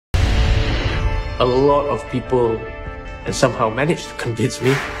a lot of people and somehow managed to convince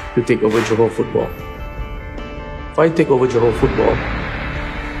me to take over Johor football. If I take over Johor football,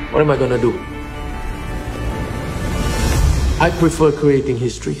 what am I gonna do? I prefer creating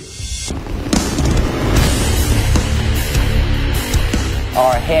history.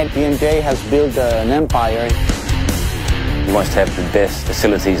 Our head PMJ has built an empire. He wants to have the best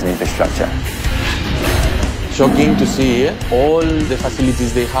facilities and infrastructure. Shocking to see all the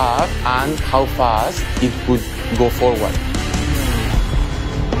facilities they have and how fast it could go forward.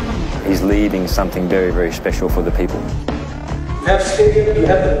 He's leaving something very, very special for the people. You have stadium, you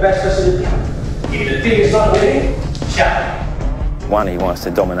have the best facility. If the team is not winning, shut. One, he wants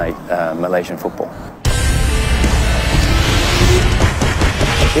to dominate Malaysian football.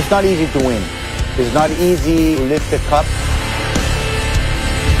 It's not easy to win. It's not easy to lift the cup.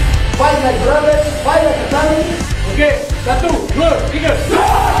 Fight like brothers, fight like a family. Okay, 1, 2,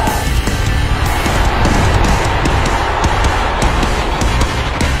 3.